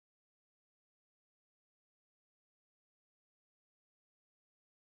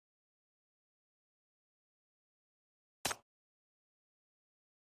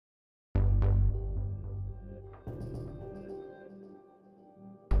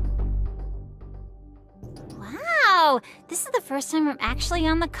Whoa! This is the first time I'm actually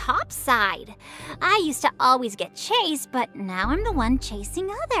on the cop side. I used to always get chased, but now I'm the one chasing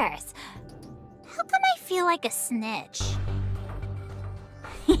others. How come I feel like a snitch?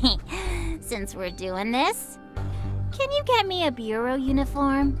 Since we're doing this, can you get me a bureau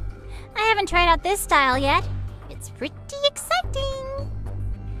uniform? I haven't tried out this style yet. It's pretty exciting.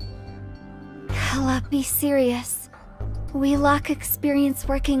 Kala, be serious. We lack experience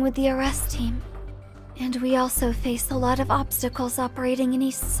working with the arrest team. And we also face a lot of obstacles operating in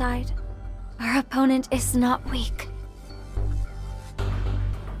East Side. Our opponent is not weak.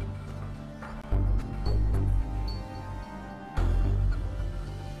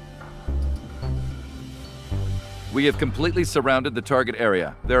 We have completely surrounded the target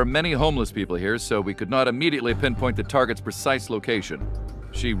area. There are many homeless people here, so we could not immediately pinpoint the target's precise location.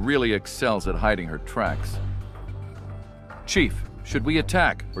 She really excels at hiding her tracks. Chief, should we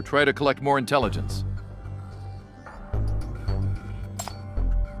attack or try to collect more intelligence?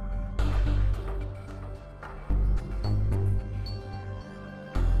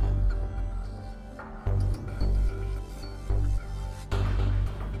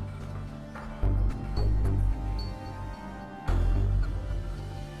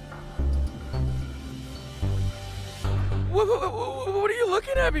 What are you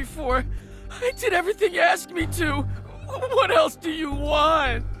looking at me for? I did everything you asked me to. What else do you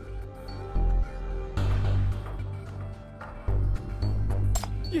want?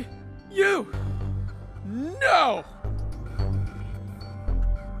 You! No!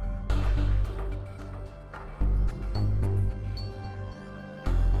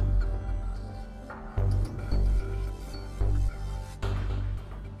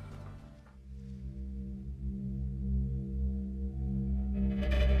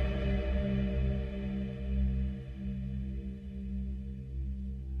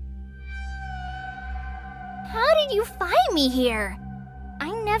 How did you find me here?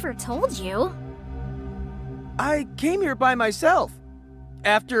 I never told you. I came here by myself.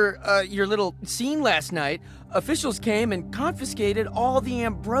 After your little scene last night, officials came and confiscated all the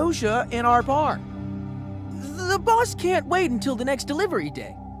ambrosia in our bar. The boss can't wait until the next delivery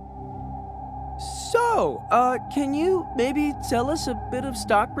day. So, can you maybe sell us a bit of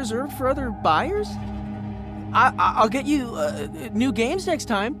stock reserved for other buyers? I'll get you new games next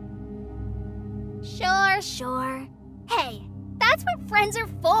time. Sure. Hey, that's what friends are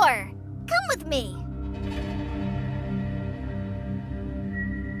for. Come with me.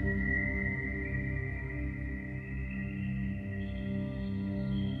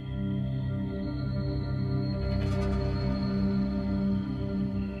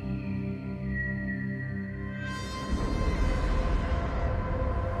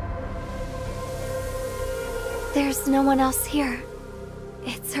 There's no one else here.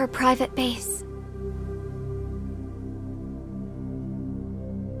 It's her private base.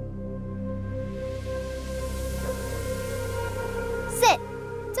 Sit.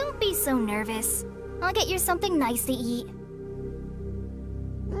 Don't be so nervous. I'll get you something nice to eat.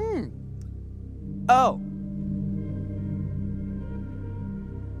 Oh.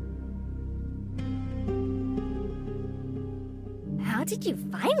 How did you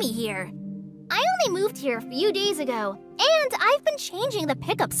find me here? I only moved here a few days ago, and I've been changing the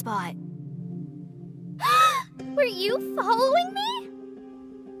pickup spot. Were you following me?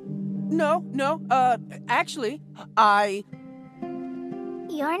 No, actually,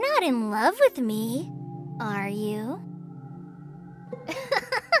 You're not in love with me, are you?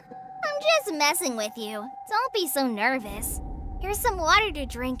 I'm just messing with you. Don't be so nervous. Here's some water to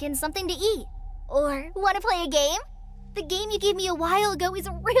drink and something to eat. Or, want to play a game? The game you gave me a while ago is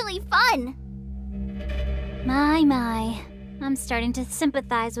really fun. My. I'm starting to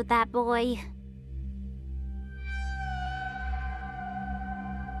sympathize with that boy.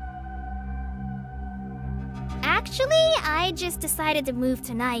 Actually, I just decided to move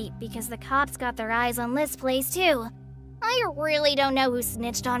tonight because the cops got their eyes on this place too. I really don't know who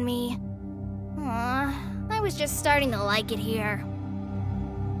snitched on me. I was just starting to like it here.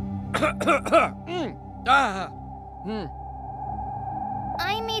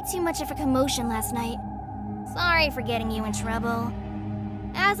 I made too much of a commotion last night. Sorry for getting you in trouble.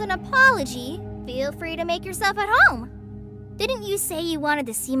 As an apology, feel free to make yourself at home. Didn't you say you wanted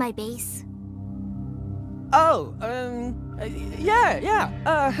to see my base? Oh, yeah.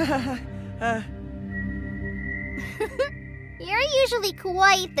 You're usually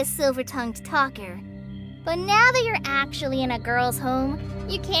quite the silver-tongued talker. But now that you're actually in a girl's home,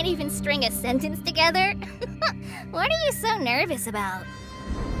 you can't even string a sentence together? What are you so nervous about?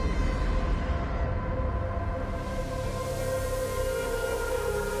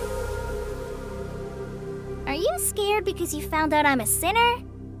 Are you scared because you found out I'm a sinner?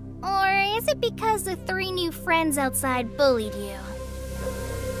 Or is it because the 3 new friends outside bullied you?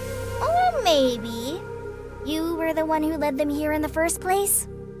 Or maybe you were the one who led them here in the first place?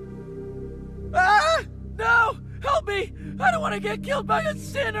 Ah! No! Help me! I don't want to get killed by a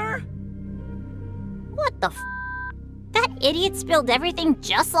sinner! What the f? That idiot spilled everything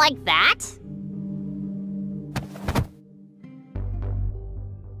just like that?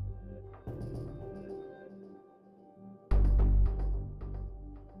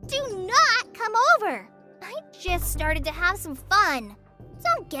 Do not come over! I just started to have some fun.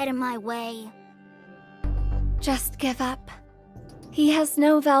 Don't get in my way. Just give up. He has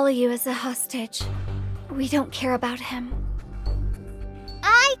no value as a hostage. We don't care about him.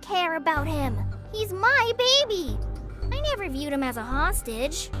 I care about him. He's my baby. I never viewed him as a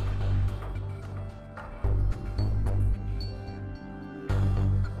hostage.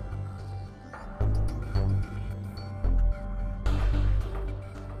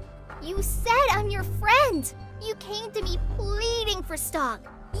 You said I'm your friend. You came to me pleading for stock.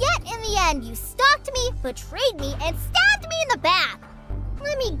 Yet in the end, you stalked me, betrayed me, and stabbed me in the back.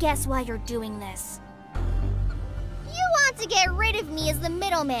 Let me guess why you're doing this. You want to get rid of me as the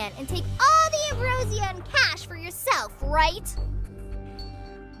middleman and take all the ambrosia and cash for yourself, right?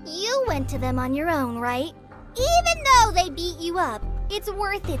 You went to them on your own, right? Even though they beat you up, it's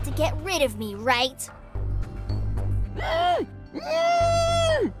worth it to get rid of me, right?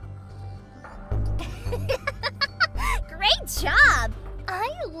 Great job! I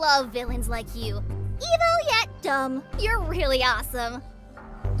love villains like you. Evil yet dumb. You're really awesome.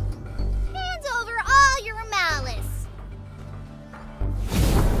 Hand over all your malice.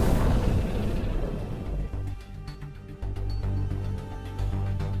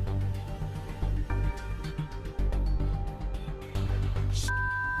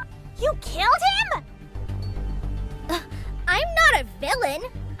 You killed him? I'm not a villain.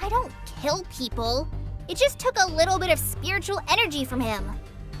 I don't kill people. It just took a little bit of spiritual energy from him.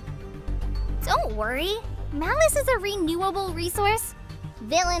 Don't worry. Malice is a renewable resource.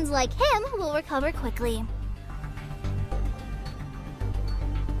 Villains like him will recover quickly.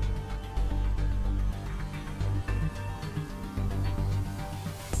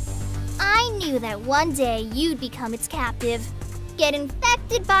 I knew that one day you'd become its captive, get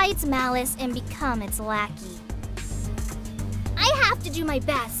infected by its malice, and become its lackey. I have to do my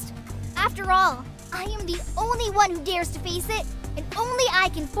best. After all, I am the only one who dares to face it, and only I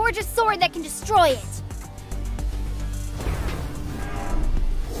can forge a sword that can destroy it.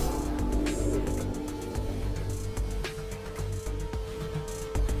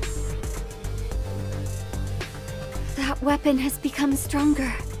 That weapon has become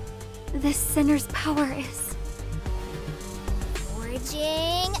stronger. This sinner's power is...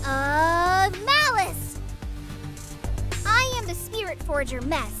 Forging of malice. I am the Spirit Forger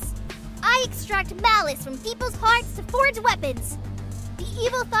Mess. I extract malice from people's hearts to forge weapons. The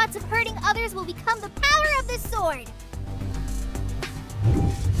evil thoughts of hurting others will become the power of this sword.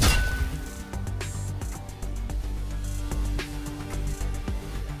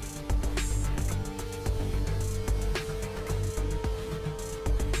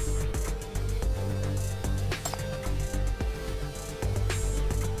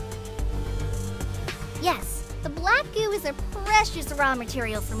 Yes, the black goo is a precious raw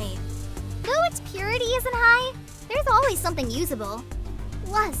material for me. Though its purity isn't high, there's always something usable.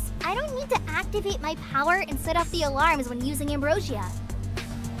 Plus, I don't need to activate my power and set off the alarms when using ambrosia.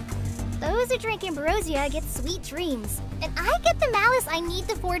 Those who drink ambrosia get sweet dreams, and I get the malice I need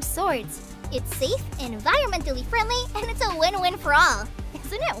to forge swords. It's safe and environmentally friendly, and it's a win-win for all.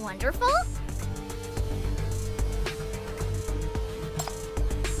 Isn't it wonderful?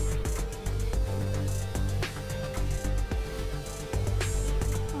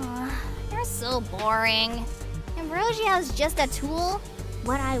 You're so boring. Ambrosia is just a tool.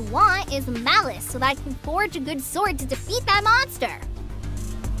 What I want is malice so that I can forge a good sword to defeat that monster.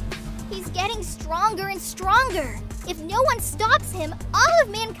 He's getting stronger and stronger. If no one stops him, all of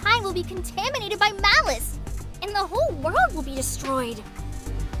mankind will be contaminated by malice, and the whole world will be destroyed.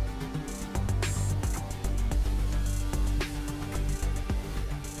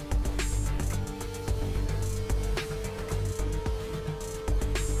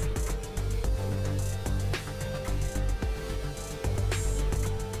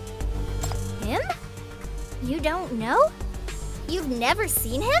 Him? You don't know? You've never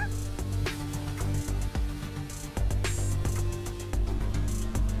seen him?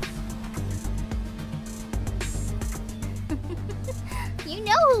 You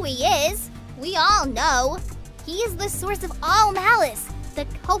know who he is. We all know. He is the source of all malice, the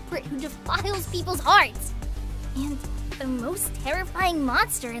culprit who defiles people's hearts. And the most terrifying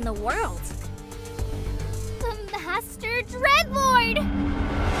monster in the world. The Master Dreadlord!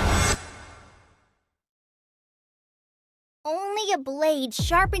 Only a blade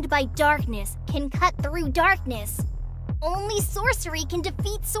sharpened by darkness can cut through darkness. Only sorcery can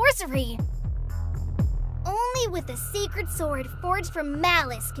defeat sorcery. Only with a sacred sword forged from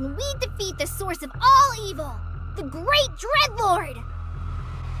malice can we defeat the source of all evil, the Great Dreadlord!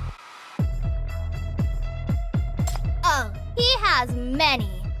 Oh, he has many.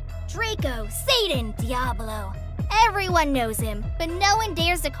 Draco, Satan, Diablo. Everyone knows him, but no one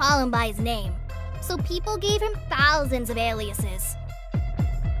dares to call him by his name. So people gave him thousands of aliases.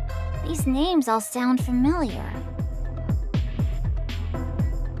 These names all sound familiar.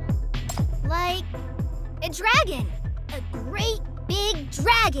 Like a dragon. A great big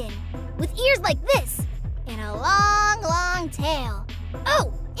dragon. With ears like this. And a long, long tail.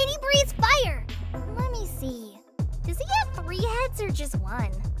 Oh, and he breathes fire. Let me see. Does he have 3 heads or just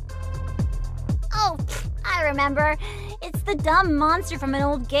 1? Oh, I remember. It's the dumb monster from an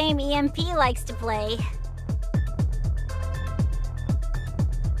old game EMP likes to play.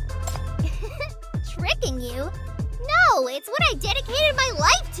 Tricking you? No, it's what I dedicated my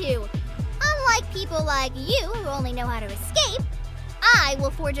life to. Unlike people like you who only know how to escape, I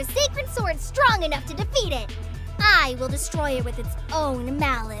will forge a sacred sword strong enough to defeat it. I will destroy it with its own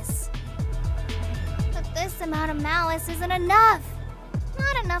malice. But this amount of malice isn't enough.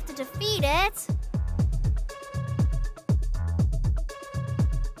 Not enough to defeat it.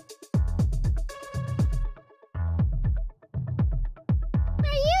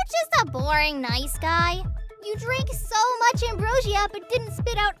 Are you just a boring nice guy? You drank so much ambrosia but didn't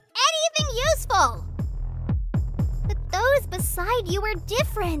spit out anything useful. But those beside you are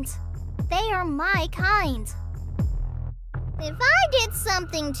different. They are my kind. If I did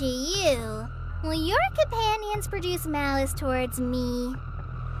something to you, will your companions produce malice towards me?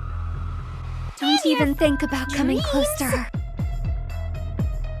 Don't even think about coming close to her.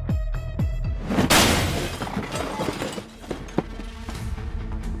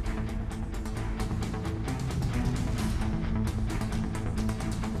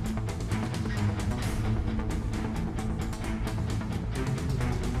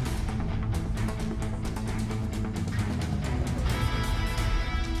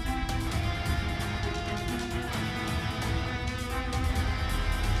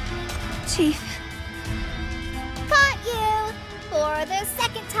 Chief. Caught you! For the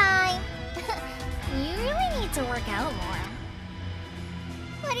second time! You really need to work out more.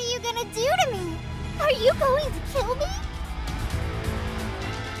 What are you gonna do to me? Are you going to kill me?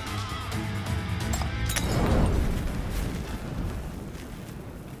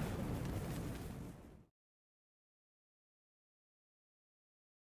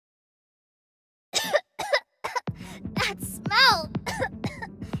 That smell!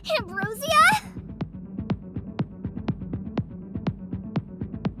 Ambrosia?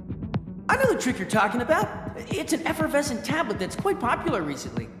 I know the trick you're talking about. It's an effervescent tablet that's quite popular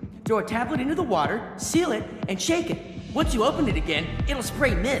recently. Throw a tablet into the water, seal it, and shake it. Once you open it again, it'll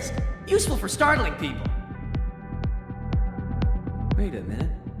spray mist. Useful for startling people. Wait a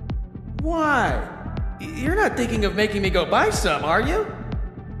minute. Why? You're not thinking of making me go buy some, are you?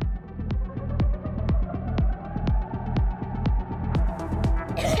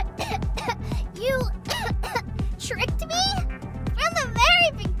 You tricked me? From the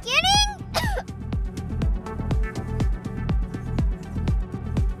very beginning?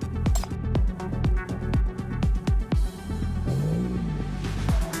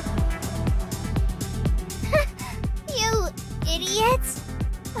 You idiots!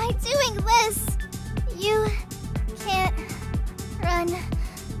 By doing this, you can't run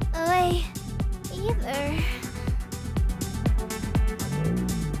away either.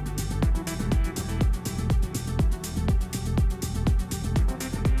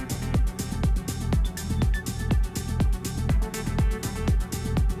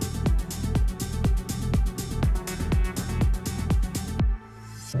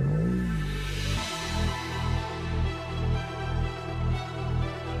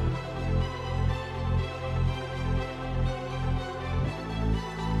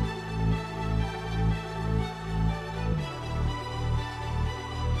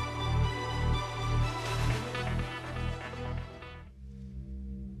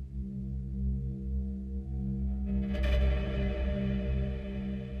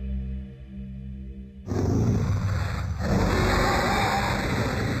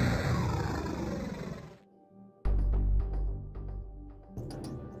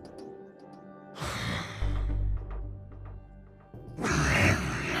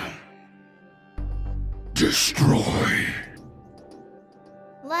 destroy.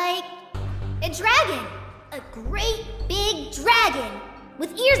 Like a dragon. A great big dragon.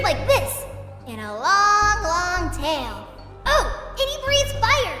 With ears like this. And a long, long tail. Oh, and he breathes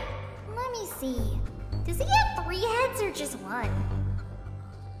fire. Let me see. Does he have 3 heads or just 1?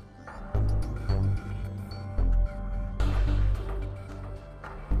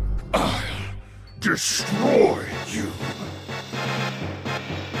 I'll destroy you.